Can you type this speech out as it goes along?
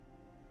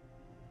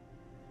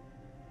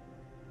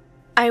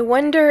I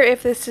wonder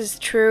if this is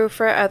true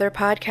for other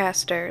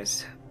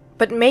podcasters,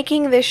 but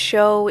making this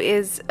show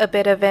is a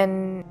bit of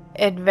an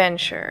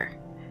adventure.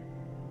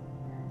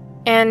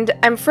 And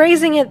I'm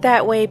phrasing it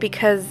that way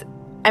because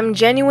I'm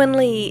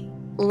genuinely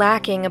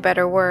lacking a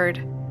better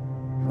word.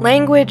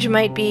 Language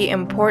might be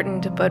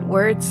important, but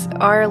words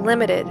are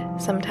limited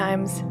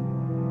sometimes.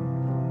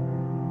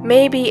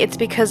 Maybe it's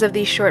because of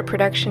the short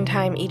production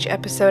time each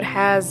episode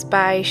has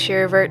by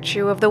sheer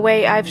virtue of the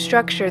way I've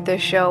structured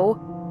this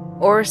show,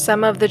 or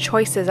some of the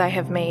choices I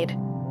have made.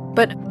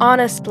 But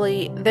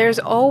honestly, there's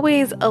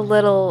always a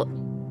little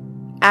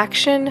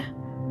action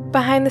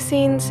behind the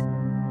scenes.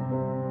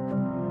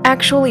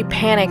 Actually,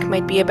 panic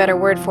might be a better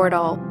word for it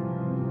all.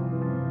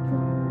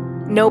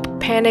 Nope,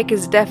 panic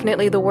is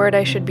definitely the word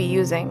I should be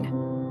using.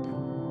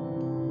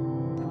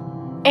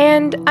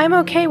 And I'm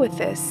okay with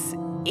this,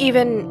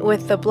 even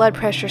with the blood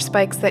pressure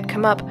spikes that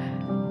come up,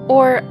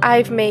 or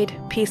I've made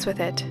peace with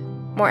it,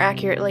 more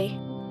accurately.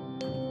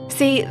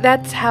 See,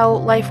 that's how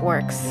life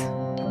works,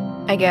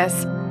 I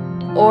guess.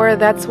 Or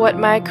that's what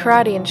my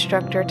karate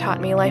instructor taught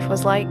me life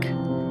was like.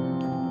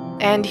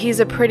 And he's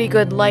a pretty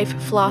good life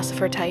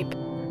philosopher type.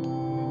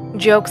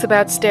 Jokes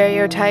about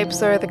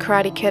stereotypes or the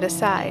Karate Kid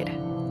aside.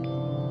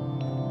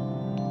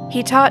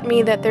 He taught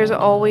me that there's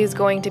always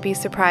going to be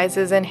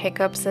surprises and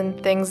hiccups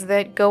and things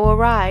that go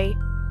awry.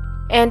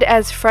 And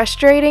as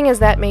frustrating as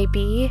that may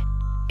be,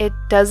 it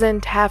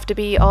doesn't have to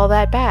be all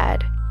that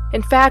bad.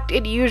 In fact,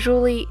 it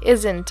usually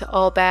isn't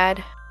all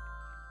bad.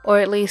 Or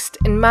at least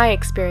in my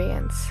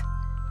experience,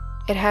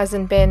 it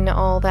hasn't been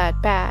all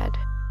that bad.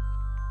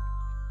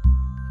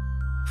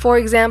 For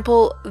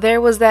example,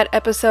 there was that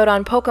episode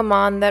on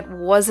Pokemon that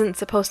wasn't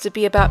supposed to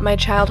be about my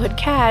childhood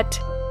cat.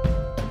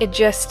 It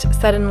just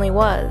suddenly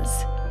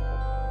was.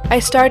 I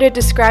started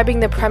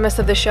describing the premise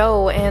of the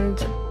show and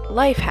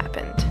life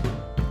happened.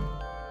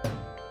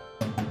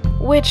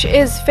 Which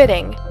is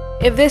fitting.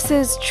 If this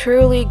is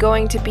truly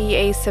going to be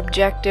a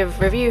subjective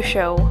review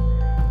show,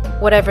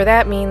 whatever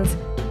that means,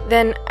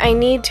 then I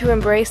need to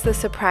embrace the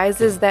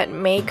surprises that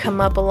may come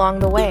up along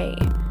the way.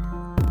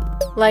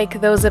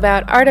 Like those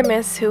about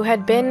Artemis, who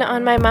had been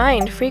on my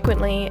mind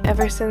frequently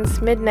ever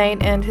since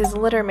Midnight and his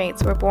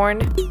littermates were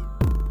born.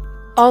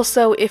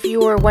 Also, if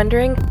you were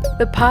wondering,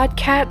 the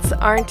Podcats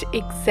aren't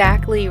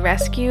exactly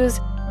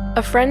rescues.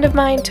 A friend of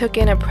mine took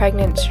in a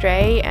pregnant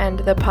stray, and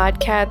the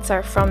Podcats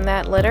are from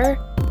that litter.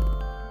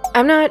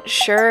 I'm not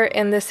sure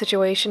in this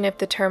situation if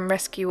the term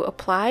rescue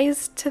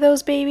applies to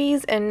those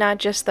babies and not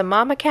just the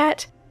mama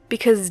cat,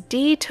 because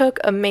Dee took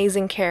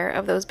amazing care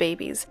of those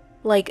babies.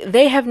 Like,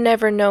 they have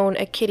never known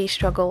a kitty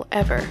struggle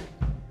ever.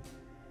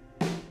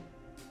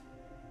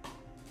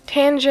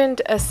 Tangent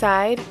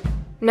aside,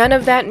 none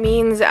of that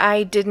means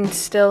I didn't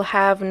still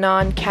have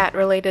non-cat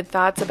related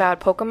thoughts about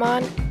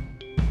Pokemon,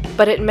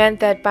 but it meant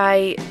that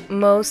by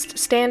most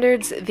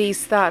standards,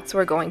 these thoughts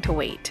were going to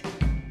wait.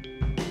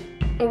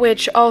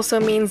 Which also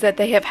means that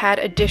they have had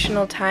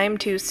additional time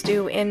to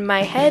stew in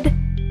my head,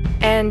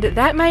 and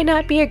that might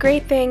not be a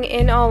great thing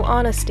in all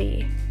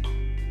honesty.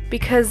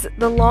 Because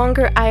the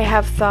longer I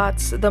have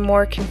thoughts, the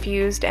more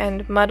confused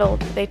and muddled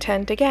they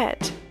tend to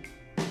get.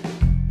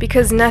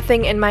 Because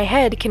nothing in my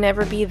head can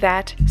ever be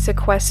that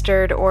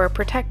sequestered or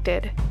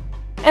protected.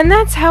 And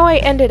that's how I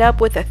ended up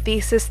with a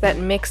thesis that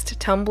mixed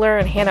Tumblr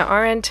and Hannah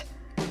Arendt,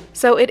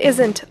 so it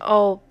isn't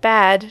all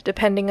bad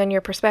depending on your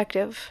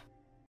perspective.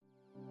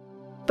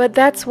 But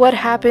that's what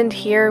happened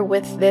here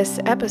with this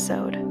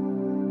episode.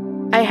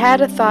 I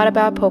had a thought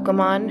about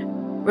Pokemon,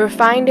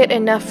 refined it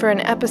enough for an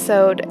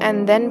episode,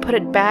 and then put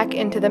it back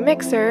into the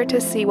mixer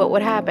to see what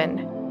would happen.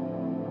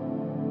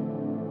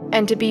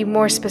 And to be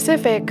more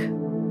specific,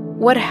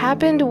 what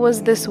happened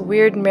was this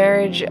weird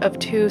marriage of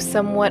two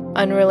somewhat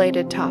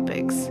unrelated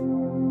topics.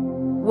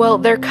 Well,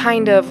 they're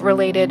kind of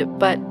related,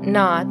 but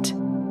not.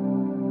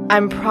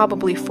 I'm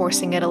probably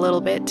forcing it a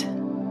little bit.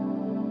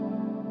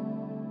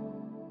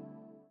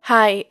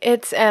 Hi,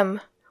 it's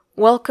Em.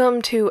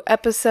 Welcome to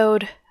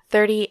episode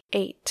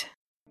 38.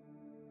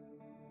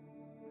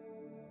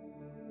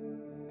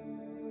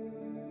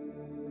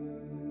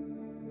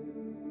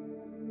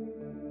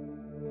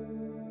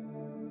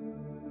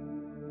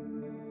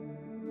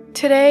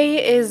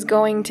 Today is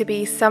going to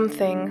be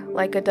something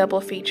like a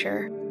double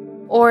feature,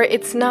 or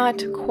it's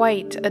not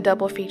quite a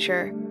double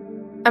feature.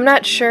 I'm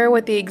not sure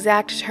what the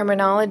exact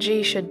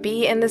terminology should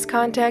be in this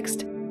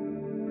context,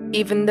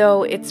 even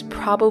though it's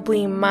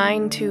probably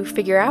mine to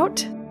figure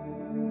out.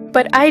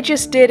 But I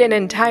just did an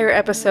entire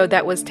episode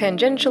that was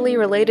tangentially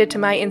related to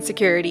my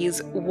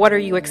insecurities. What are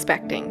you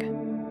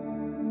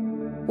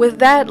expecting? With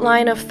that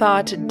line of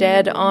thought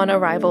dead on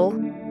arrival,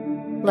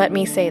 let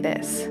me say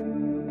this.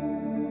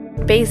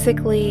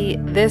 Basically,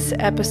 this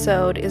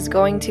episode is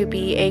going to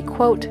be a,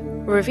 quote,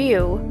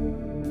 review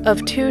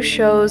of two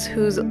shows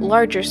whose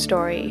larger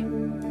story,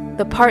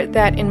 the part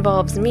that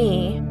involves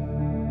me,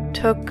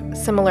 took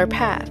similar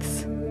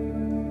paths.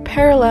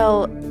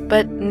 Parallel,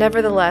 but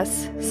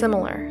nevertheless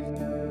similar.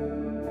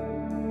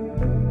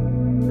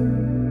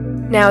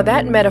 Now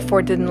that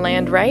metaphor didn't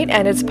land right,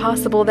 and it's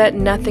possible that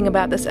nothing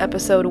about this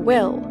episode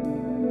will.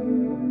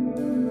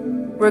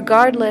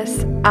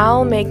 Regardless,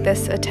 I'll make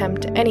this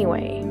attempt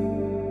anyway.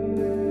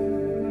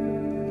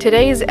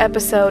 Today's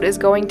episode is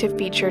going to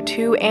feature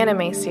 2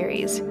 anime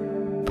series,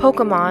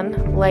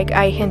 Pokemon, like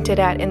I hinted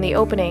at in the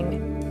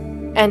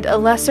opening, and a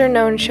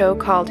lesser-known show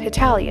called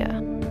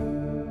Hetalia.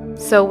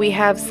 So we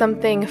have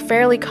something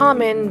fairly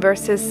common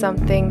versus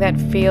something that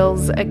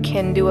feels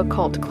akin to a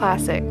cult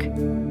classic.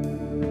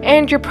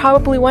 And you're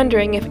probably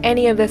wondering if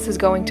any of this is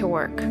going to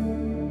work.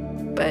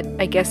 But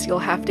I guess you'll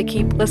have to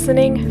keep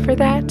listening for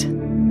that.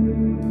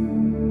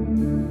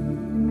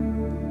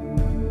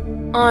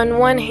 On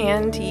one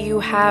hand, you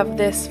have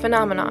this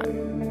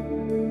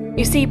phenomenon.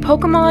 You see,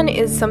 Pokemon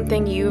is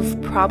something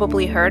you've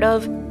probably heard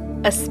of,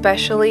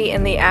 especially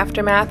in the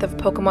aftermath of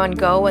Pokemon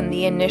Go and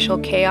the initial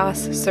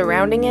chaos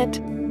surrounding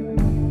it.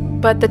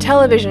 But the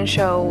television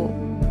show,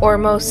 or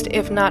most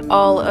if not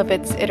all of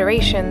its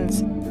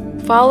iterations,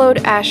 followed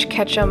Ash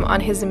Ketchum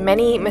on his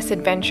many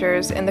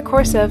misadventures in the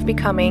course of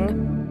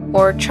becoming,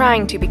 or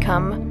trying to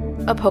become,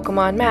 a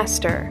Pokemon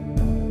master.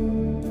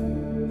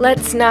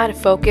 Let's not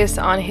focus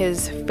on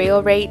his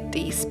fail rate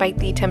despite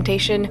the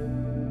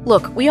temptation.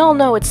 Look, we all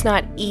know it's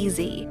not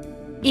easy,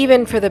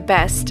 even for the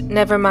best,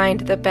 never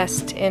mind the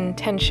best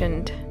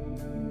intentioned.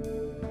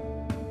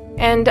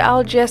 And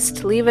I'll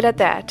just leave it at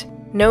that.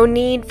 No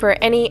need for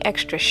any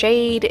extra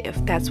shade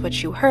if that's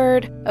what you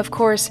heard. Of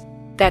course,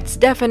 that's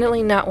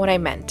definitely not what I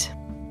meant.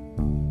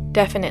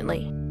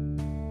 Definitely.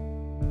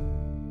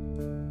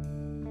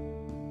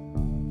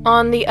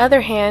 On the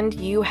other hand,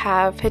 you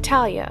have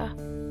Hetalia,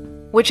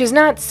 which is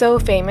not so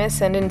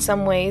famous and in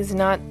some ways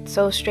not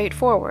so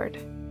straightforward.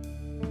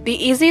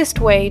 The easiest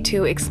way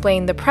to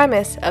explain the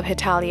premise of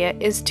Hetalia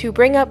is to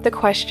bring up the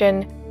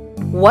question,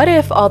 what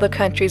if all the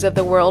countries of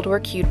the world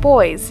were cute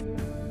boys?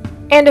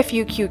 And a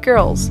few cute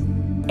girls.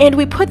 And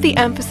we put the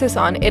emphasis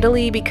on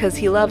Italy because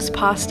he loves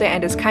pasta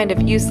and is kind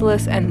of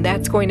useless, and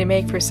that's going to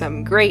make for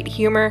some great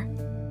humor.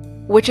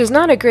 Which is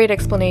not a great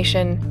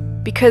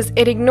explanation, because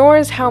it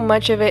ignores how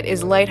much of it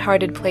is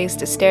lighthearted plays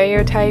to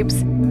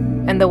stereotypes,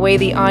 and the way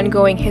the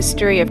ongoing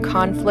history of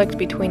conflict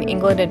between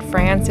England and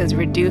France is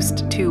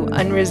reduced to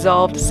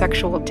unresolved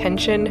sexual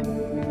tension,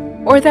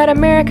 or that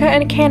America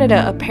and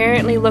Canada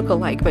apparently look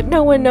alike, but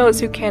no one knows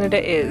who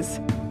Canada is.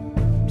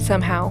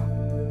 Somehow.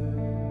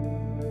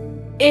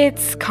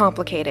 It's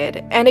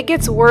complicated, and it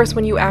gets worse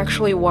when you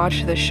actually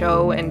watch the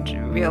show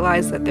and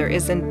realize that there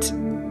isn't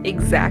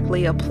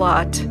exactly a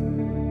plot.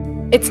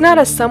 It's not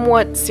a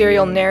somewhat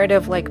serial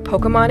narrative like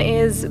Pokemon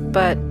is,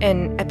 but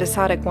an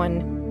episodic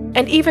one.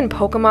 And even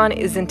Pokemon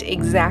isn't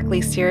exactly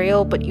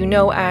serial, but you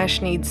know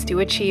Ash needs to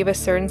achieve a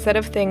certain set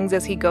of things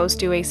as he goes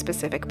to a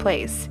specific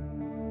place.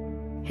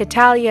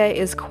 Hetalia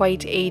is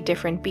quite a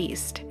different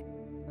beast.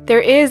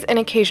 There is an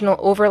occasional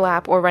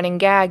overlap or running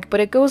gag, but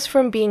it goes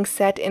from being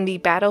set in the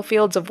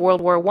battlefields of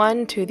World War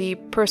I to the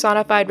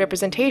personified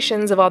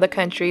representations of all the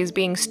countries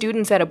being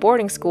students at a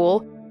boarding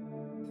school.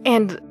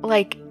 And,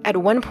 at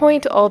one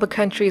point, all the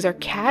countries are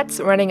cats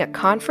running a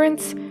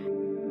conference.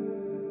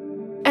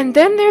 And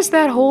then there's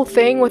that whole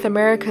thing with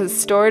America's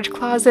storage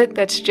closet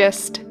that's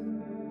just...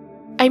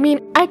 I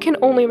can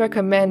only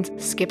recommend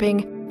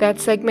skipping that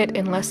segment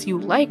unless you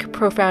like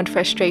profound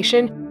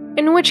frustration,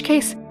 in which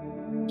case,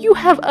 you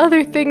have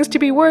other things to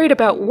be worried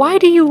about. Why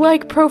do you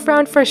like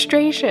profound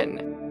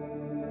frustration?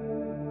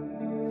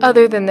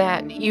 Other than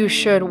that, you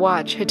should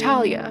watch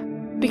Hetalia,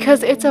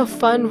 because it's a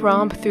fun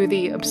romp through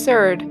the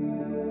absurd.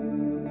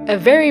 A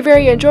very,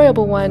 very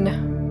enjoyable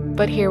one,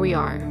 but here we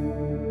are.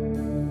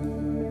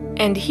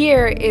 And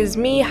here is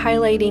me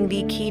highlighting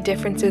the key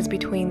differences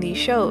between these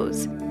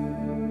shows,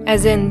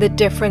 as in the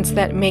difference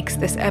that makes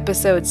this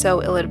episode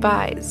so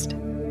ill-advised.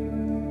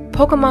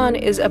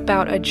 Pokemon is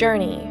about a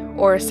journey,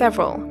 or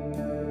several,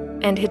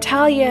 and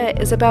Hetalia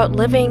is about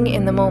living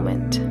in the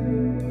moment.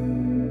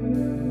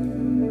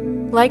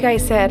 Like I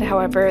said,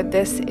 however,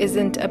 this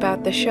isn't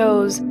about the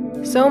shows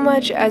so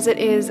much as it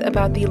is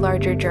about the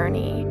larger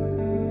journey,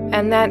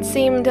 and that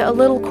seemed a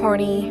little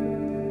corny.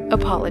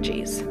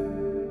 Apologies.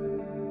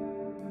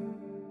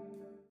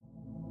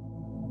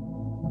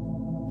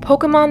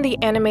 Pokemon the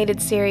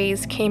Animated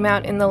Series came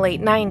out in the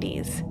late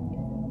 90s,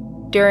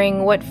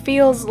 during what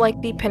feels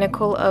like the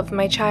pinnacle of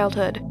my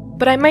childhood,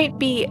 but I might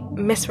be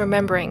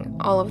misremembering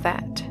all of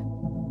that.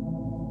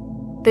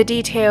 The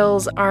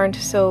details aren't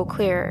so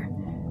clear,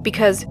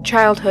 because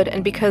childhood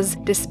and because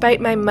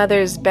despite my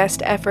mother's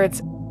best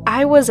efforts,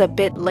 I was a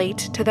bit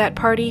late to that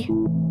party.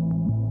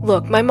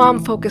 Look, my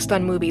mom focused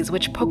on movies,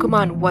 which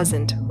Pokemon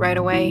wasn't right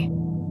away.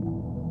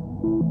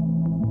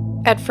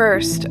 At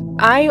first,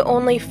 I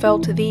only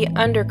felt the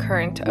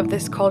undercurrent of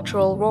this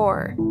cultural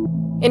roar,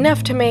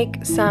 enough to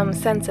make some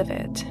sense of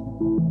it.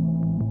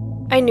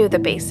 I knew the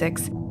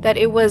basics, that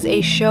it was a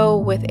show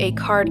with a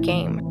card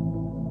game.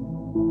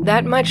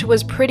 That much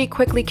was pretty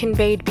quickly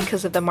conveyed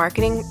because of the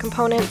marketing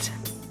component.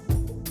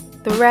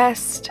 The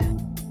rest...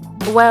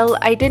 well,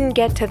 I didn't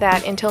get to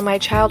that until my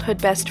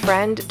childhood best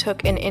friend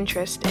took an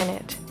interest in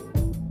it.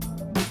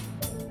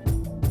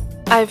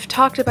 I've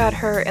talked about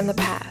her in the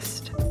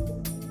past.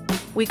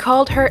 We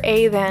called her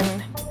A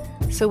then,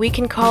 so we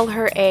can call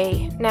her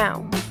A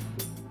now.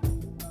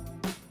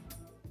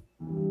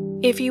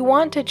 If you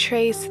want to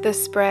trace the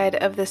spread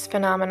of this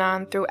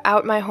phenomenon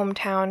throughout my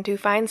hometown to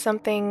find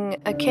something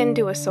akin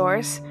to a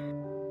source,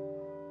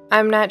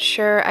 I'm not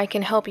sure I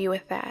can help you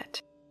with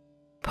that.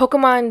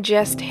 Pokemon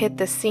just hit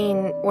the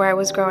scene where I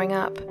was growing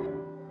up.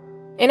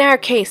 In our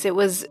case, it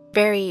was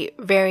very,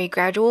 very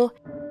gradual.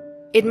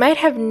 It might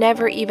have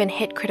never even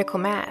hit critical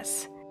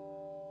mass.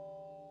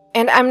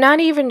 And I'm not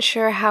even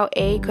sure how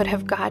A could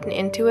have gotten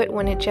into it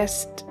when it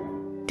just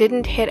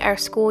didn't hit our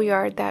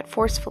schoolyard that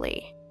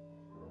forcefully.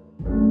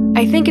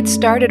 I think it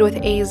started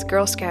with A's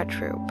Girl Scout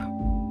troop,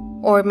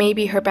 or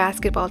maybe her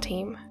basketball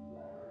team.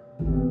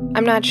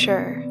 I'm not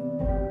sure,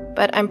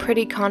 but I'm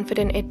pretty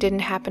confident it didn't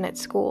happen at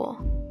school.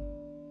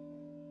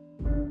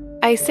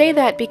 I say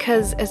that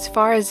because as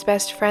far as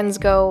best friends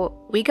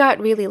go, we got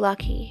really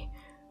lucky.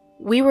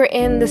 We were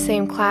in the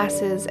same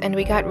classes and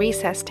we got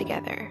recess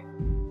together.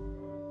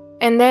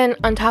 And then,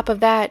 on top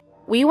of that,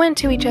 we went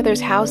to each other's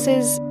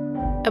houses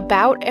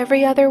about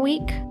every other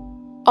week,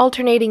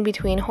 alternating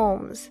between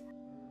homes.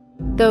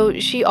 Though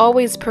she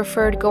always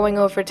preferred going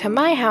over to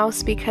my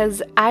house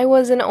because I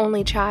was an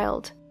only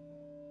child.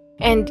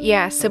 And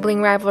yeah,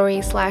 sibling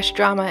rivalry /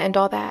 drama and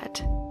all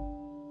that.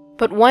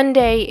 But one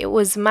day, it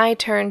was my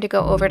turn to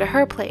go over to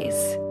her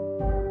place.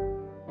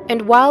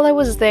 And while I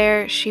was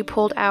there, she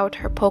pulled out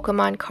her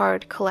Pokemon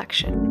card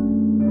collection.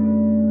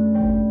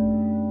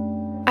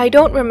 I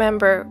don't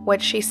remember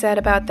what she said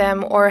about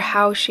them or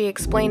how she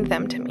explained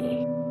them to me.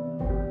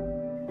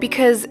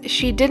 Because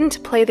she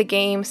didn't play the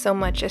game so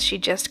much as she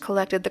just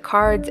collected the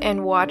cards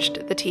and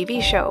watched the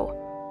TV show.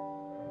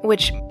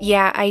 Which,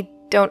 yeah, I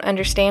don't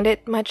understand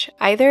it much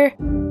either,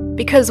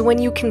 because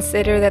when you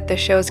consider that the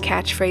show's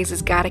catchphrase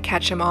is "gotta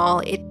catch 'em all,"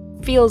 it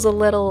feels a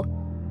little,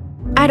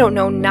 I don't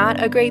know,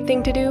 not a great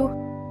thing to do.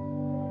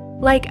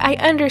 Like, I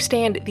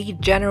understand the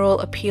general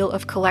appeal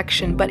of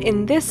collection, but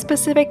in this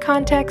specific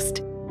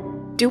context,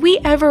 do we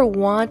ever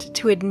want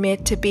to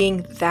admit to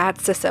being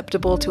that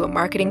susceptible to a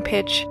marketing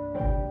pitch?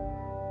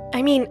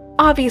 I mean,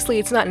 obviously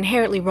it's not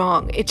inherently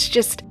wrong, it's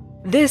just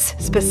this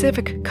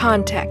specific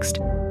context,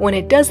 when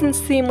it doesn't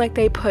seem like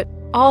they put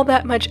all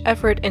that much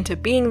effort into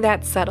being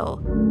that subtle.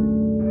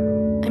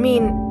 I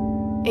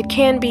mean, it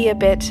can be a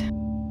bit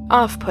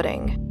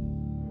off-putting,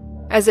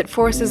 as it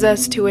forces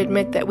us to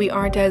admit that we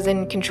aren't as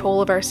in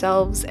control of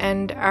ourselves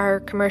and our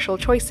commercial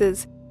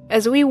choices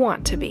as we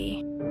want to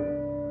be.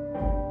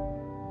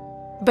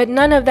 But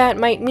none of that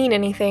might mean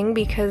anything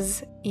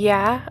because,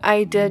 yeah,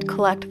 I did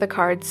collect the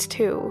cards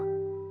too.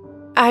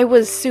 I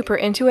was super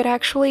into it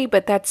actually,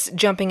 but that's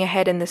jumping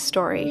ahead in this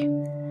story.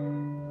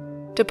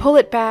 To pull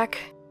it back,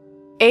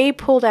 A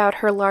pulled out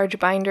her large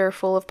binder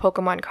full of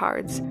Pokemon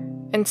cards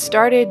and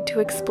started to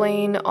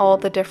explain all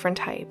the different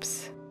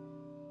types.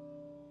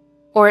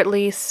 Or at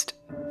least,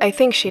 I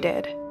think she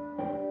did.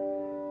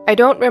 I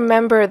don't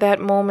remember that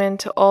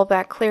moment all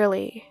that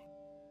clearly.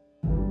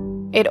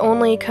 It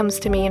only comes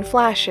to me in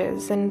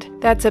flashes, and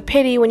that's a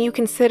pity when you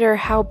consider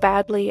how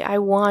badly I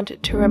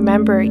want to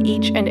remember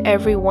each and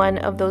every one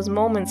of those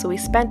moments we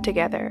spent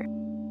together.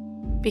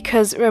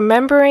 Because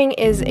remembering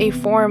is a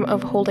form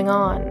of holding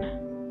on.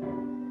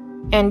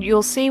 And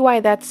you'll see why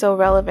that's so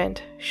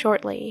relevant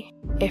shortly,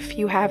 if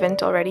you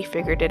haven't already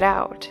figured it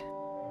out.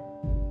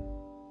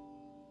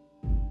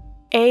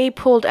 A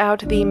pulled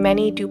out the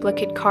many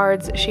duplicate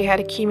cards she had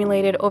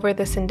accumulated over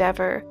this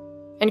endeavor,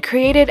 and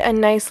created a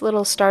nice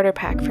little starter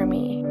pack for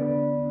me.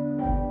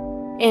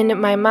 In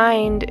my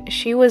mind,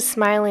 she was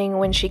smiling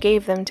when she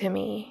gave them to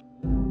me.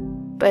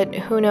 But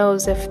who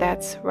knows if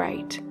that's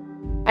right.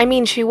 I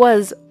mean, she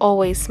was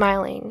always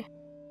smiling.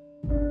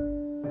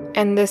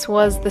 And this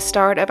was the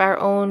start of our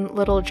own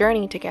little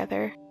journey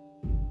together.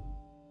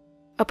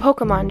 A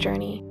Pokemon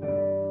journey.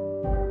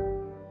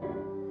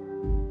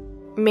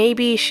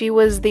 Maybe she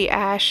was the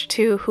Ash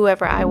to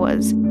whoever I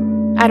was.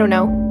 I don't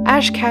know.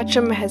 Ash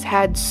Ketchum has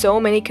had so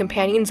many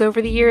companions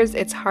over the years,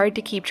 it's hard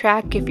to keep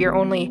track if you're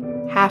only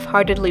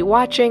half-heartedly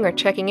watching or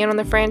checking in on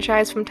the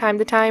franchise from time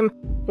to time,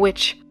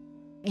 which,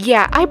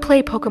 yeah, I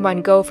play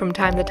Pokemon Go from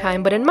time to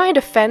time, but in my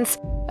defense,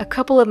 a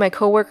couple of my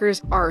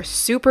coworkers are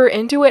super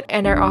into it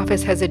and our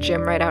office has a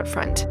gym right out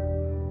front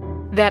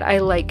that I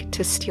like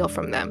to steal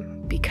from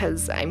them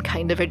because I'm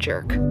kind of a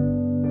jerk.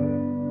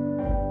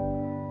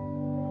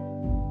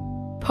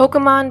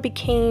 Pokemon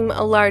became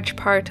a large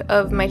part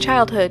of my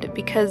childhood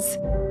because,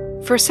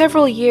 for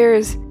several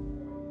years,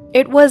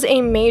 it was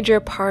a major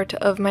part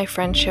of my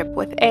friendship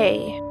with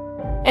A,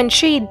 and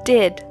she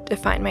did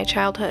define my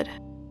childhood.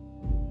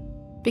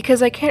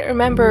 Because I can't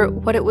remember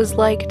what it was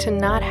like to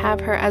not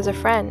have her as a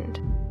friend.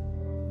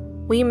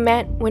 We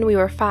met when we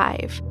were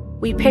 5.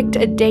 We picked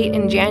a date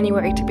in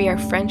January to be our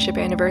friendship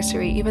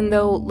anniversary, even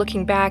though,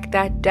 looking back,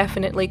 that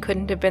definitely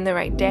couldn't have been the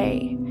right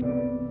day.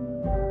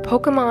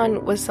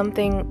 Pokemon was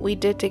something we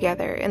did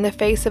together in the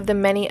face of the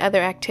many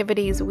other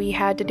activities we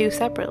had to do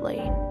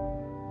separately.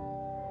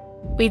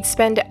 We'd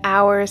spend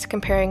hours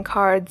comparing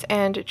cards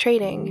and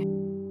trading.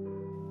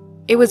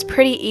 It was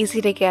pretty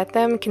easy to get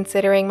them,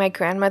 considering my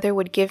grandmother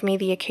would give me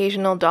the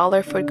occasional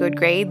 $1 for good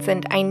grades,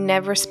 and I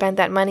never spent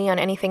that money on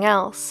anything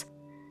else.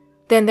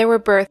 Then there were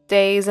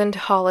birthdays and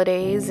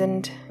holidays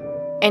and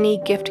any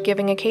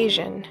gift-giving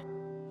occasion.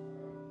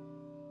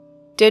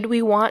 Did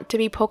we want to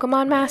be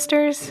Pokemon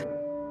masters?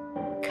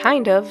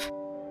 Kind of.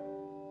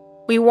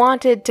 We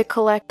wanted to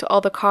collect all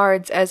the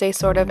cards as a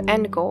sort of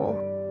end goal.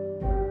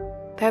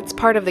 That's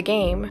part of the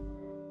game.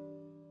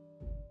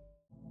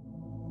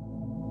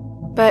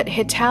 But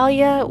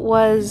Hetalia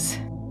was...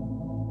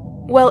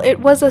 well,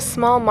 it was a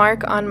small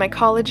mark on my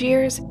college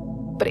years,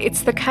 but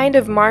it's the kind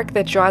of mark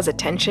that draws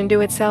attention to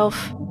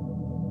itself.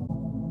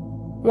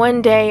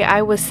 One day,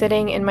 I was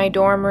sitting in my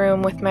dorm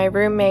room with my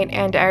roommate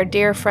and our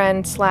dear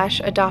friend /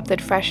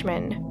 adopted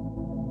freshman.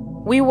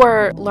 We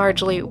were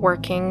largely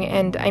working,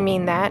 and I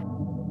mean that.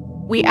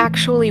 We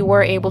actually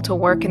were able to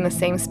work in the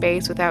same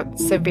space without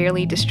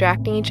severely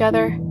distracting each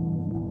other.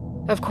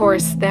 Of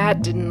course,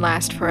 that didn't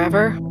last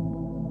forever.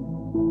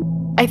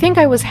 I think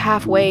I was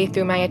halfway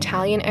through my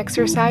Italian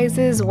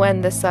exercises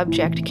when the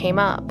subject came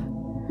up.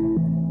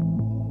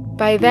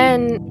 By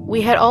then,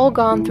 we had all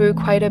gone through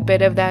quite a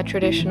bit of that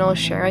traditional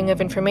sharing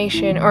of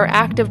information or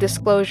active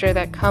disclosure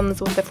that comes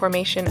with the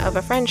formation of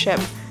a friendship.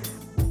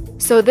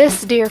 So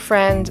this dear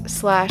friend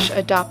 /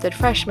 adopted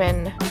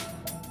freshman,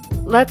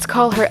 let's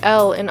call her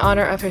Elle in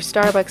honor of her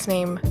Starbucks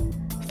name,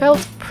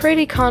 felt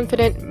pretty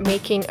confident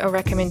making a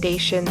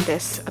recommendation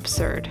this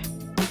absurd.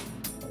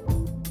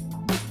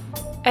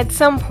 At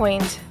some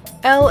point,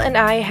 Elle and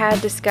I had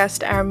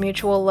discussed our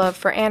mutual love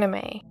for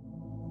anime.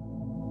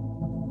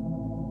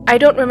 I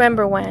don't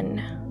remember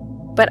when,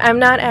 but I'm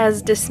not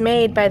as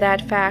dismayed by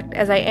that fact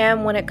as I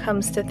am when it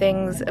comes to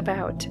things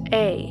about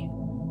A.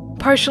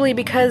 Partially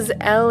because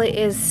Elle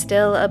is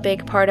still a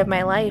big part of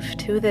my life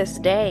to this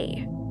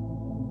day.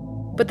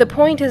 But the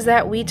point is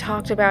that we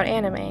talked about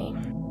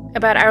anime,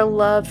 about our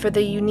love for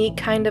the unique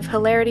kind of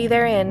hilarity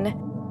therein,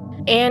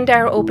 and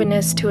our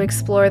openness to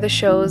explore the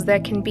shows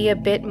that can be a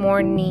bit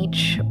more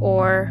niche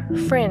or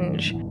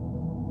fringe.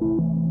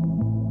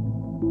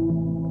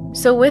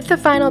 So with the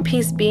final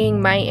piece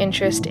being my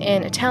interest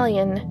in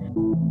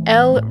Italian,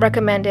 Elle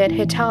recommended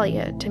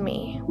Hetalia to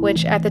me,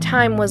 which at the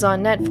time was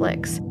on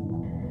Netflix.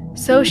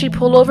 So she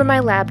pulled over my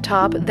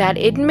laptop that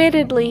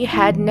admittedly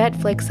had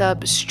Netflix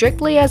up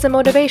strictly as a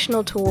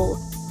motivational tool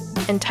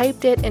and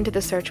typed it into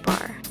the search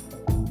bar.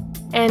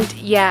 And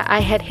yeah,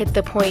 I had hit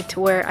the point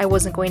where I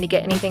wasn't going to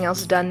get anything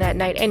else done that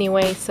night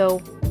anyway, so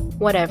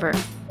whatever.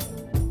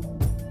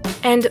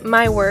 And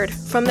my word,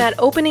 from that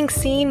opening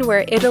scene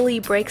where Italy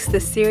breaks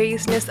the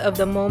seriousness of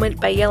the moment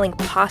by yelling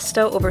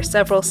pasta over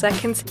several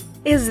seconds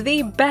is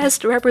the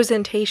best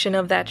representation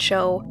of that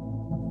show.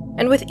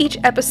 And with each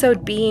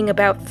episode being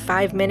about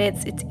 5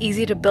 minutes, it's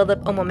easy to build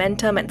up a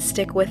momentum and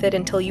stick with it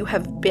until you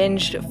have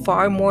binged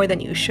far more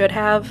than you should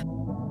have.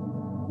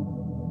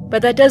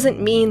 But that doesn't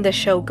mean the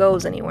show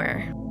goes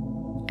anywhere.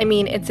 I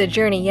mean, it's a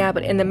journey, yeah,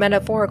 but in the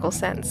metaphorical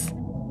sense.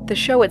 The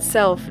show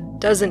itself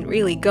doesn't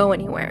really go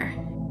anywhere.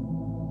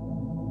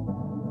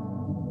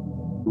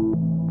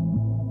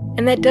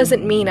 And that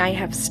doesn't mean I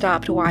have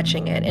stopped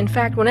watching it. In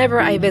fact, whenever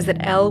I visit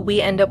Elle,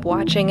 we end up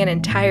watching an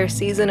entire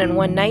season in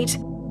one night,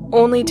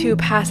 only to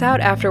pass out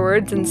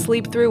afterwards and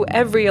sleep through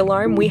every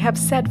alarm we have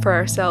set for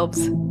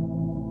ourselves.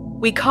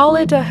 We call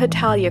it a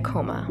Hetalia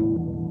coma.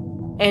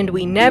 And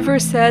we never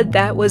said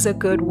that was a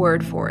good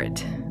word for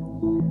it.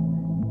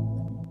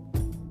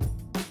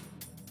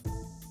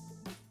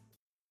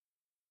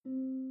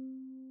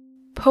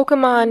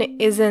 Pokemon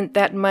isn't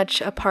that much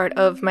a part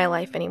of my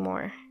life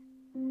anymore.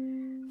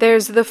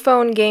 There's the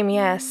phone game,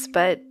 yes,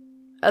 but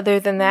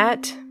other than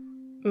that,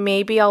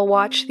 maybe I'll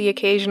watch the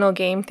occasional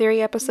Game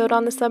Theory episode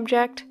on the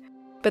subject,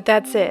 but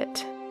that's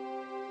it.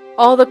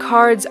 All the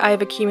cards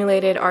I've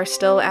accumulated are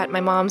still at my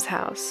mom's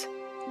house,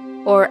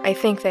 or I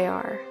think they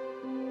are.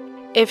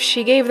 If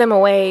she gave them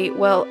away,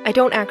 well, I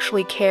don't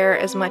actually care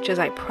as much as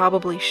I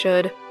probably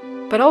should,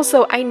 but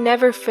also I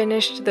never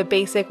finished the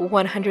basic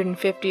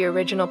 150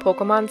 original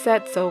Pokemon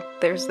set, so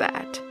there's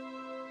that.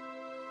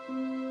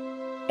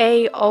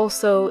 A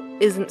also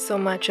isn't so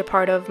much a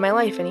part of my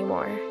life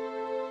anymore.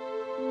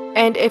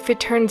 And if it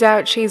turns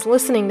out she's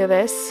listening to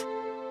this,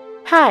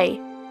 hi,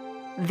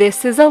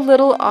 this is a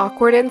little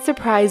awkward and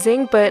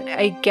surprising, but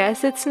I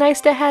guess it's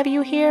nice to have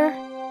you here.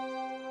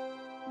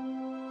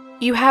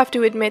 You have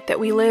to admit that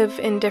we live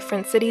in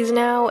different cities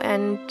now,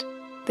 and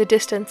the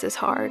distance is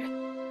hard.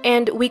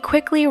 And we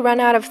quickly run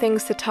out of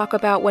things to talk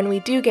about when we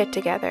do get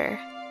together.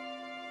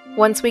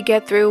 Once we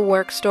get through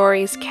work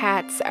stories,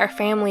 cats, our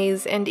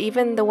families, and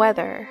even the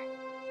weather.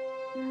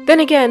 Then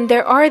again,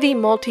 there are the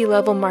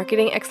multi-level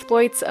marketing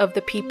exploits of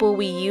the people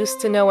we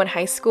used to know in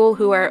high school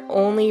who are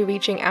only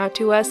reaching out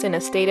to us in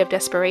a state of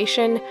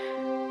desperation.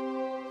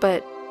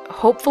 But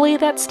hopefully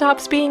that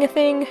stops being a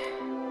thing.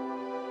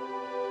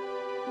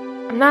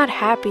 I'm not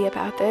happy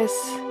about this.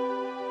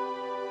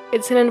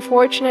 It's an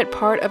unfortunate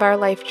part of our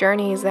life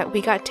journeys that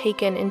we got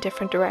taken in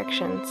different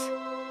directions.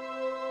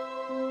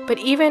 But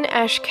even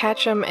Ash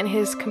Ketchum and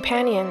his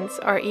companions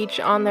are each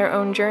on their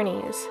own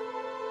journeys.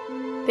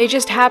 They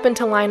just happen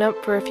to line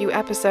up for a few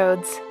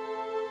episodes,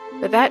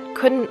 but that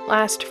couldn't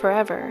last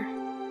forever.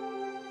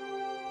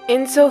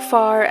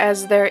 Insofar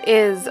as there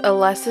is a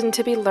lesson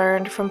to be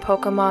learned from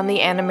Pokémon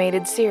the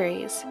Animated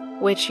Series,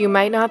 which you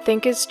might not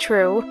think is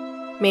true,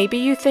 maybe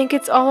you think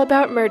it's all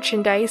about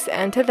merchandise,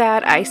 and to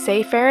that I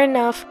say fair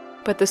enough,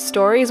 but the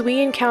stories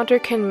we encounter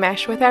can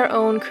mesh with our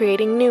own,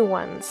 creating new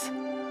ones.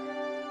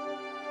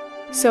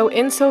 So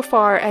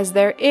insofar as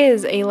there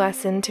is a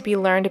lesson to be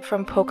learned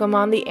from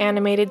Pokémon the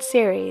Animated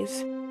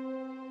Series,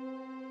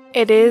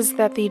 it is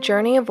that the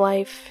journey of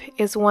life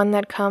is one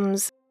that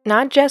comes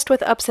not just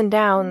with ups and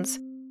downs,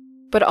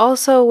 but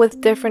also with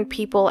different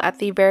people at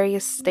the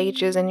various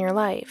stages in your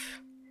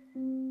life.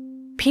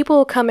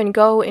 People come and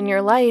go in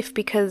your life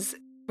because,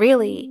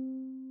 really,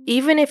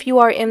 even if you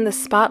are in the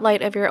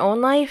spotlight of your own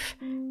life,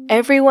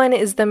 everyone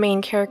is the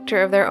main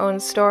character of their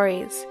own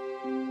stories,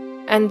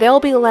 and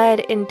they'll be led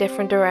in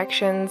different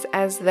directions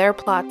as their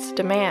plots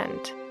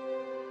demand.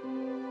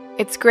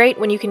 It's great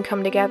when you can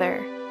come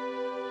together,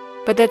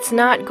 but that's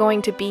not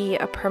going to be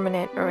a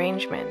permanent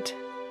arrangement.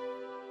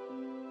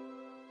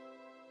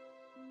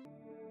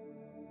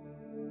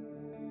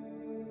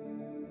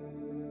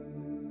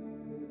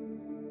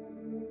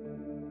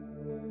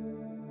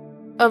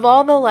 Of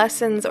all the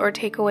lessons or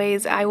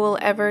takeaways I will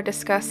ever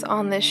discuss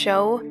on this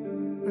show,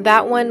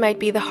 that one might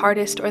be the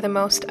hardest or the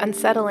most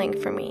unsettling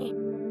for me.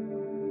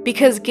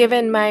 Because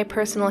given my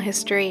personal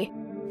history,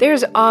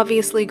 there's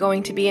obviously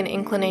going to be an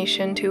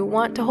inclination to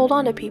want to hold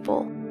on to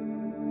people.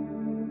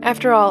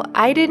 After all,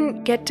 I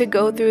didn't get to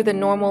go through the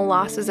normal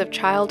losses of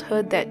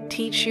childhood that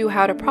teach you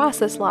how to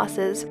process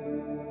losses,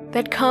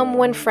 that come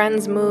when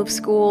friends move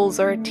schools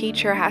or a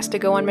teacher has to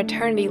go on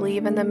maternity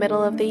leave in the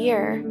middle of the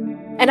year.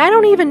 And I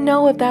don't even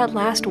know if that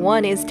last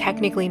one is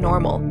technically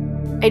normal.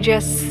 I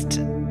just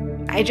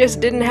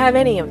didn't have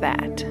any of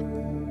that.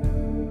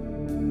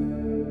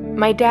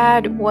 My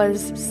dad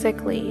was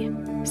sickly,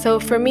 so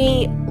for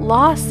me,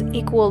 loss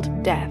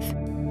equaled death.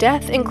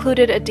 Death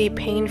included a deep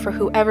pain for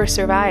whoever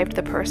survived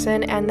the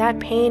person, and that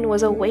pain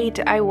was a weight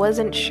I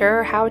wasn't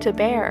sure how to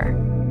bear.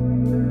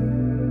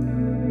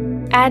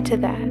 Add to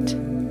that,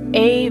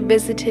 A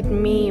visited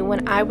me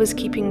when I was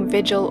keeping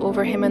vigil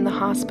over him in the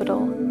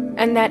hospital,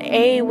 and that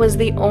A was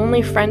the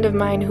only friend of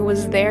mine who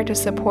was there to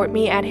support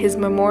me at his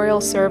memorial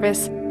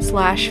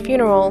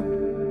service/funeral,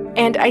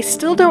 and I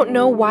still don't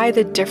know why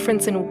the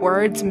difference in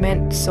words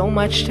meant so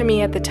much to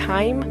me at the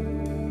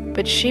time,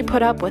 but she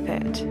put up with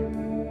it.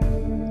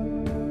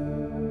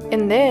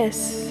 In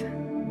this,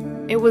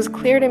 it was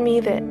clear to me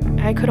that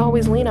I could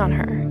always lean on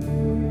her,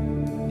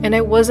 and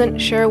I wasn't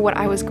sure what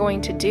I was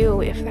going to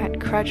do if that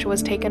crutch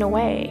was taken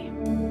away.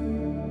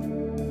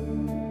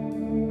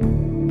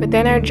 But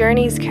then our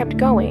journeys kept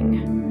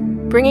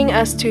going, bringing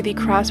us to the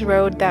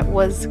crossroad that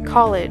was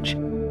college,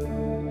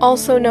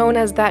 also known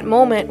as that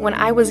moment when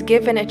I was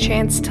given a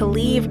chance to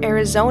leave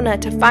Arizona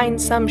to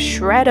find some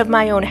shred of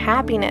my own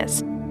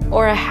happiness,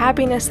 or a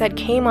happiness that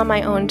came on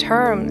my own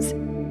terms.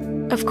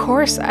 Of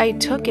course I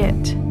took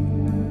it.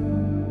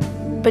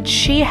 But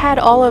she had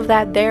all of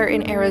that there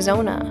in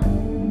Arizona,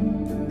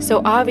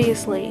 so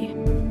obviously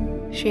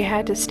she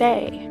had to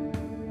stay.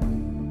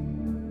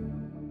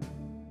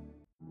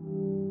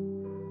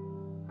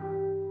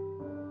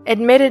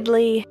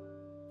 Admittedly,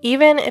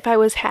 even if I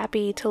was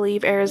happy to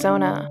leave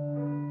Arizona,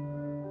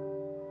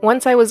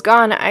 once I was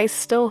gone, I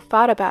still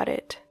thought about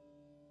it.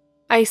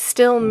 I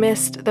still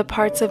missed the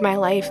parts of my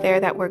life there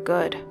that were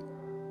good,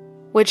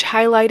 which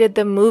highlighted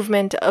the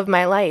movement of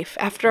my life.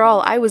 After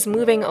all, I was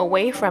moving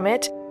away from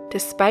it,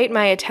 despite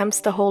my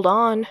attempts to hold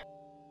on.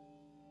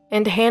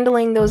 And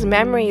handling those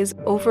memories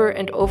over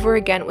and over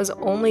again was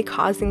only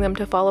causing them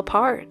to fall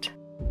apart.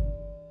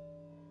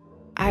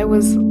 I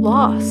was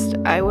lost.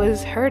 I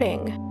was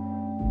hurting.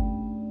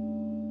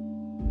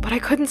 But I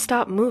couldn't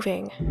stop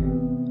moving.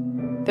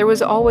 There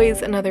was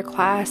always another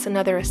class,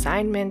 another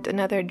assignment,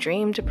 another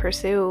dream to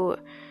pursue.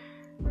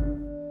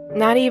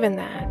 Not even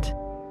that.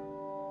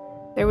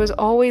 There was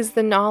always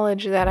the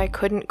knowledge that I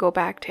couldn't go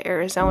back to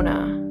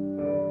Arizona.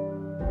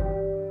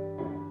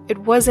 It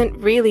wasn't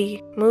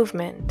really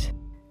movement.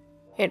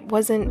 It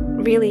wasn't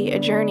really a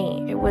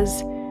journey. It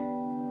was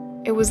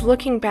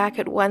looking back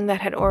at one that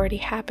had already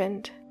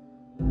happened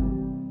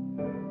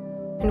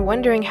and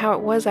wondering how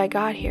it was I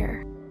got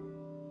here.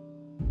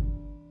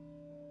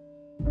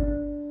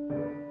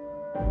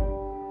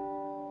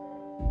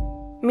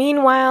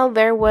 Meanwhile,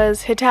 there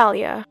was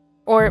Hetalia,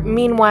 or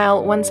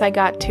Meanwhile once I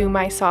got to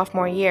my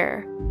sophomore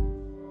year.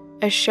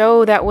 A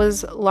show that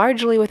was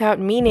largely without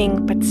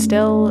meaning, but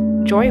still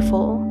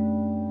joyful.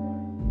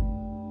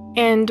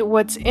 And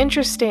what's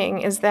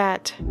interesting is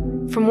that,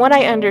 from what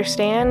I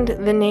understand,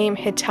 the name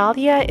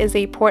Hetalia is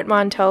a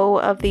portmanteau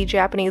of the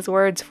Japanese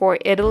words for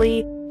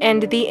Italy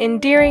and the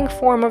endearing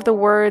form of the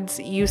words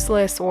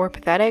useless or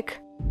pathetic,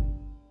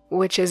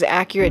 which is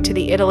accurate to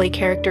the Italy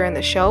character in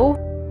the show.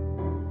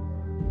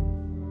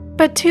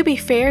 But to be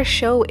fair,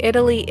 Show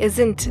Italy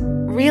isn't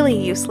really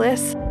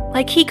useless.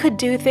 Like, he could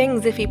do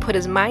things if he put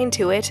his mind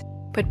to it,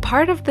 but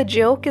part of the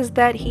joke is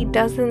that he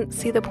doesn't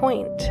see the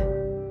point.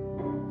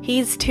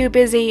 He's too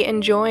busy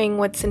enjoying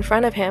what's in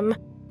front of him,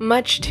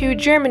 much to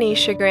Germany's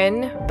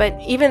chagrin, but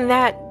even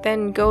that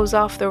then goes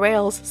off the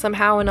rails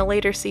somehow in a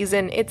later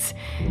season.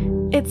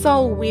 It's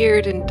all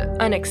weird and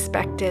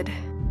unexpected.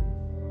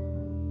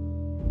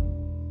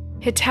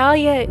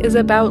 Hetalia is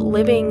about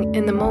living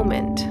in the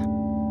moment.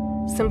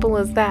 Simple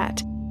as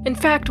that. In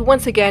fact,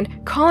 once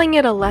again, calling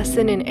it a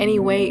lesson in any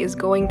way is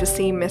going to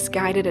seem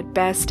misguided at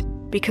best,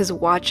 because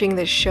watching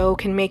this show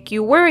can make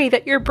you worry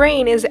that your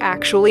brain is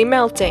actually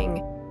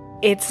melting.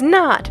 It's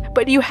not,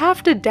 but you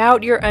have to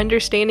doubt your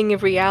understanding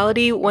of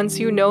reality once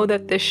you know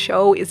that this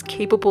show is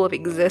capable of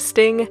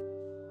existing.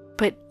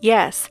 But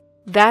yes,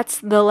 that's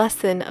the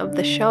lesson of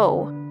the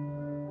show.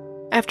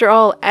 After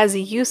all, as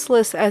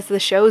useless as the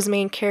show's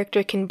main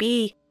character can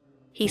be,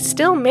 he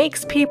still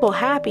makes people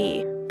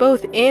happy,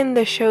 both in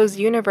the show's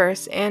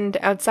universe and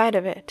outside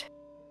of it.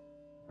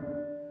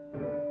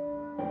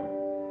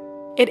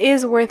 It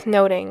is worth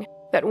noting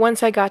that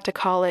once I got to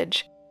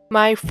college,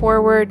 my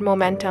forward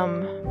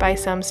momentum, by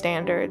some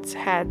standards,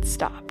 had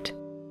stopped.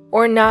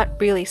 Or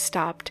not really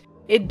stopped,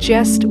 it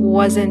just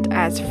wasn't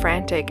as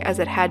frantic as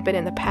it had been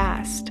in the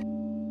past.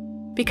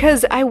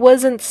 Because I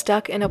wasn't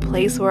stuck in a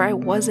place where I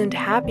wasn't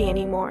happy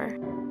anymore.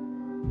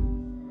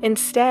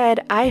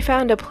 Instead, I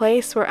found a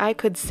place where I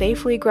could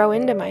safely grow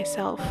into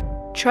myself,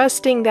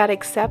 trusting that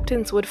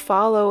acceptance would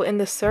follow in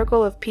the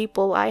circle of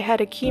people I had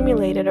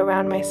accumulated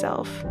around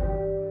myself.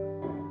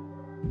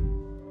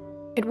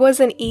 It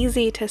wasn't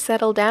easy to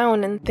settle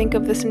down and think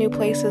of this new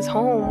place as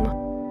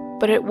home,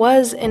 but it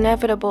was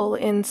inevitable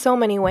in so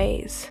many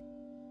ways.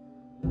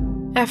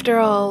 After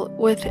all,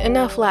 with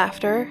enough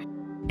laughter,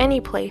 any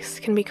place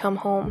can become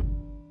home.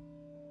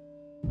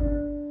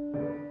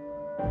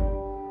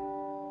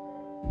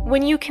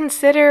 When you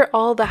consider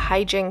all the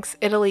hijinks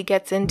Italy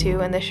gets into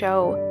in the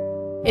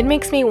show, it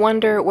makes me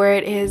wonder where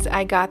it is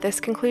I got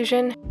this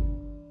conclusion.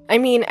 I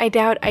mean, I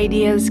doubt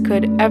ideas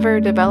could ever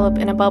develop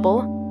in a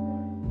bubble.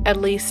 At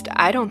least,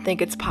 I don't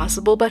think it's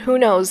possible, but who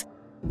knows?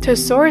 To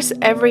source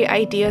every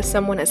idea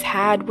someone has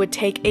had would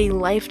take a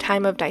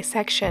lifetime of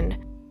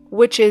dissection,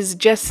 which is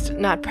just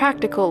not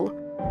practical.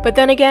 But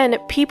then again,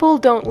 people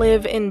don't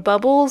live in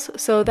bubbles,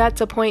 so that's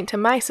a point to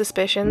my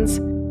suspicions,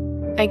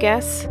 I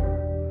guess.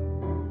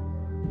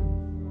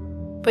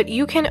 But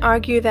you can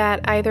argue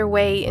that either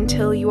way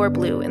until you are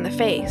blue in the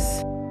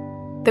face.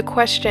 The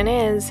question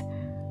is,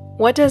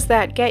 what does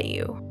that get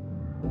you?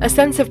 A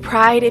sense of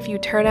pride if you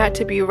turn out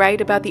to be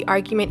right about the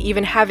argument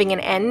even having an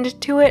end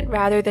to it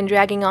rather than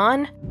dragging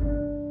on?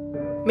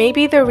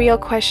 Maybe the real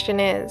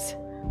question is,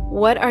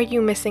 what are you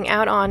missing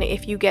out on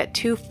if you get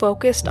too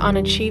focused on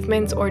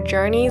achievements or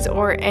journeys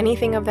or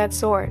anything of that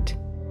sort?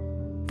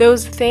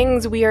 Those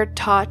things we are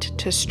taught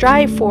to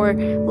strive for,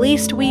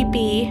 lest we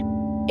be,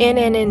 in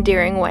an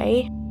endearing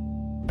way,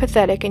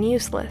 pathetic and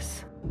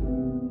useless.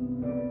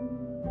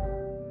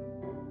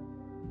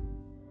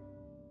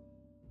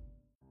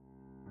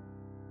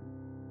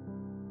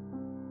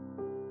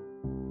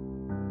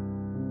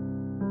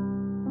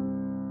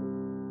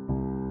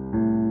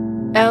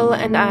 Elle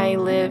and I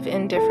live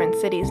in different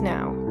cities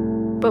now,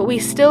 but we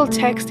still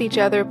text each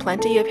other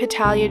plenty of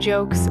Hetalia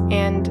jokes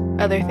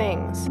and other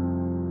things.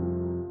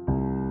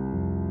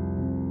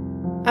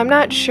 I'm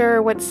not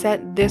sure what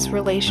set this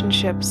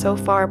relationship so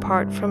far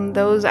apart from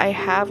those I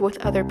have with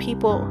other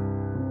people.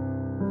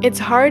 It's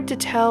hard to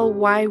tell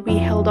why we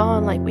held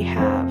on like we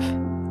have.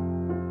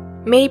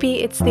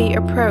 Maybe it's the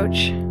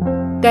approach,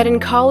 that in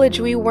college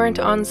we weren't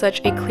on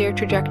such a clear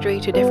trajectory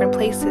to different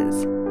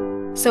places.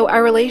 So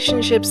our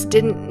relationships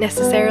didn't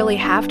necessarily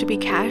have to be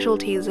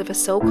casualties of a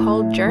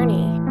so-called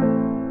journey.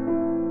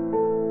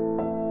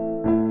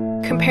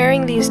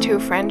 Comparing these two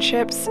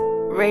friendships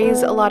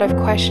raise a lot of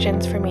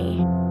questions for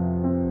me.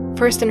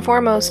 First and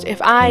foremost,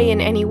 if I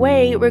in any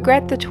way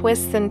regret the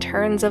twists and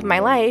turns of my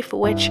life,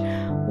 which,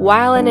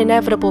 while an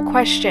inevitable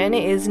question,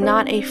 is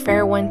not a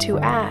fair one to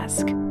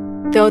ask,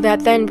 though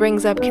that then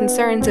brings up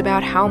concerns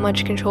about how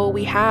much control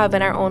we have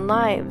in our own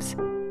lives.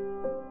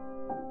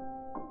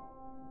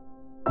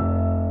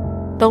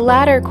 The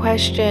latter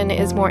question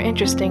is more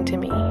interesting to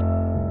me.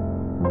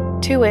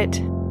 To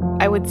it,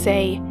 I would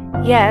say,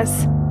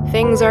 yes,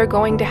 things are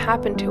going to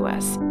happen to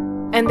us,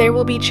 and there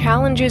will be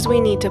challenges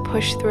we need to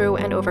push through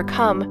and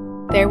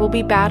overcome. There will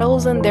be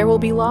battles and there will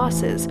be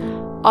losses.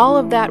 All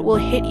of that will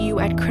hit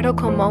you at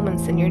critical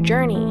moments in your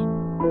journey.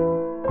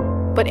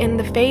 But in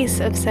the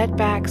face of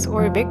setbacks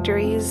or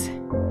victories,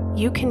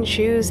 you can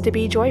choose to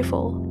be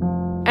joyful.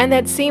 And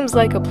that seems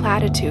like a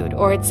platitude,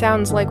 or it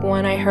sounds like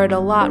one I heard a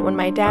lot when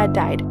my dad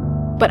died.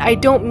 But I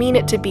don't mean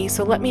it to be,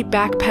 so let me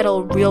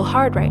backpedal real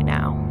hard right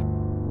now.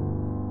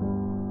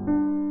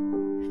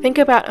 Think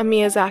about a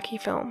Miyazaki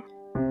film,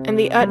 and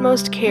the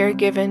utmost care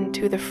given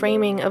to the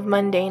framing of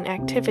mundane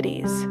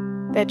activities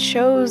that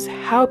shows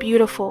how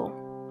beautiful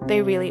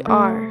they really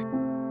are.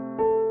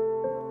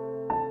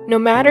 No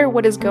matter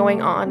what is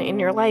going on in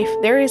your life,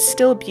 there is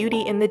still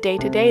beauty in the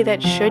day-to-day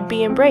that should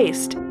be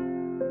embraced.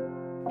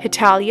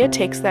 Hetalia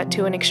takes that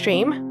to an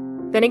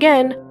extreme. Then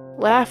again,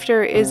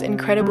 laughter is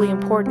incredibly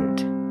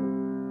important.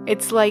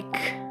 It's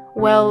like,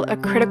 well, a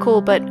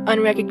critical but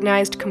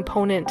unrecognized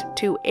component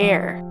to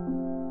air.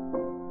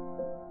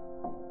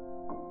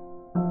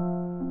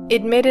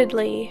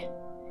 Admittedly,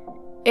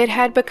 it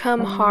had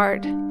become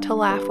hard to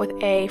laugh with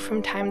A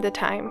from time to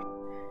time,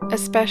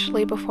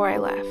 especially before I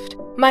left.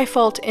 My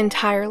fault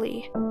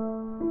entirely.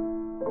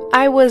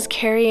 I was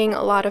carrying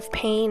a lot of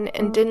pain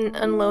and didn't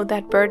unload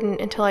that burden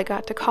until I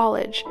got to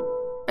college,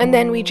 and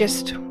then we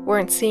just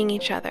weren't seeing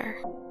each other.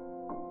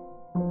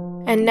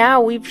 And now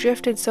we've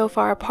drifted so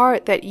far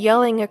apart that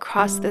yelling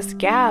across this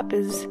gap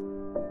is,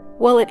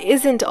 well, it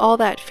isn't all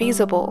that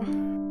feasible.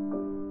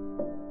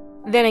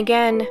 Then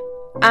again,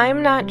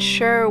 I'm not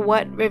sure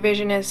what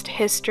revisionist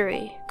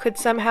history could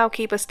somehow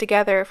keep us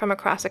together from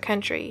across a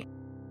country.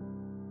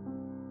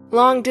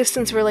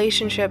 Long-distance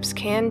relationships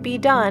can be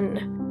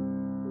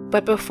done,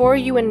 but before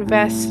you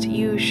invest,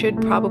 you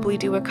should probably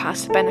do a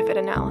cost-benefit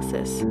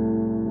analysis.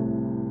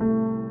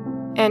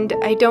 And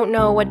I don't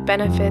know what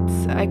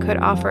benefits I could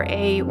offer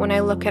A when I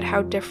look at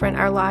how different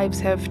our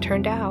lives have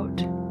turned out.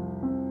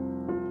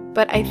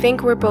 But I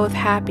think we're both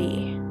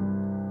happy.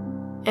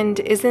 And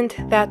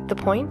isn't that the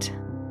point?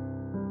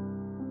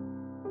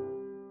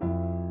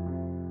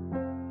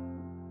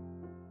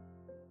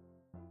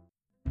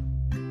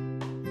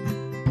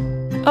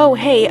 Oh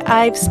hey,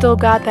 I've still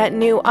got that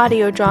new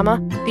audio drama,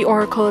 The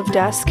Oracle of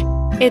Dusk.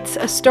 It's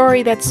a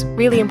story that's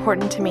really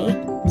important to me,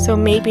 so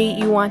maybe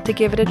you want to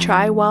give it a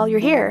try while you're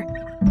here.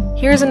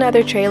 Here's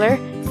another trailer.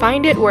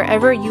 Find it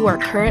wherever you are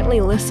currently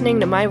listening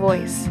to my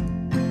voice.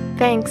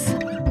 Thanks.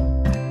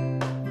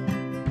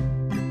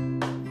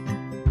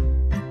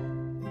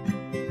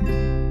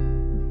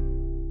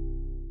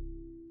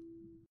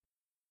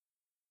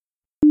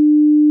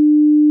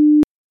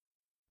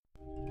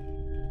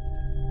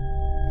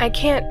 I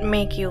can't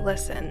make you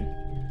listen.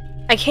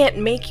 I can't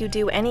make you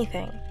do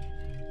anything.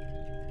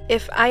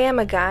 If I am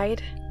a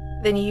guide,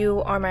 then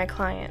you are my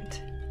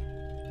client.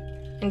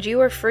 And you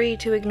are free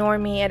to ignore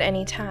me at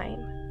any time.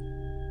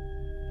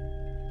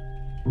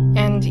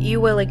 And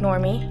you will ignore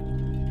me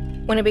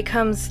when it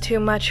becomes too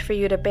much for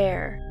you to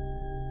bear.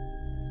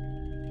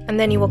 And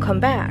then you will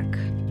come back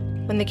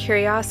when the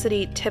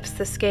curiosity tips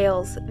the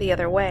scales the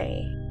other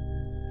way.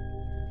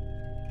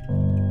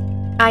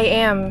 I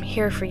am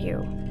here for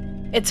you.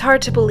 It's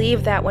hard to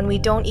believe that when we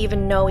don't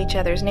even know each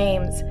other's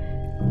names,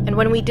 and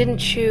when we didn't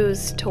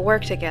choose to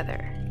work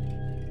together.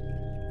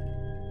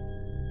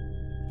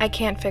 I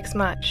can't fix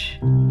much.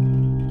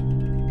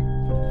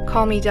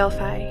 Call me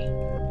Delphi.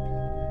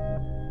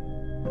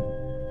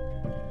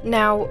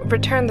 Now,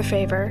 return the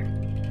favor,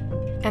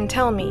 and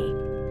tell me,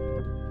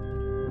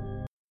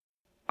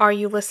 are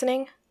you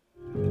listening?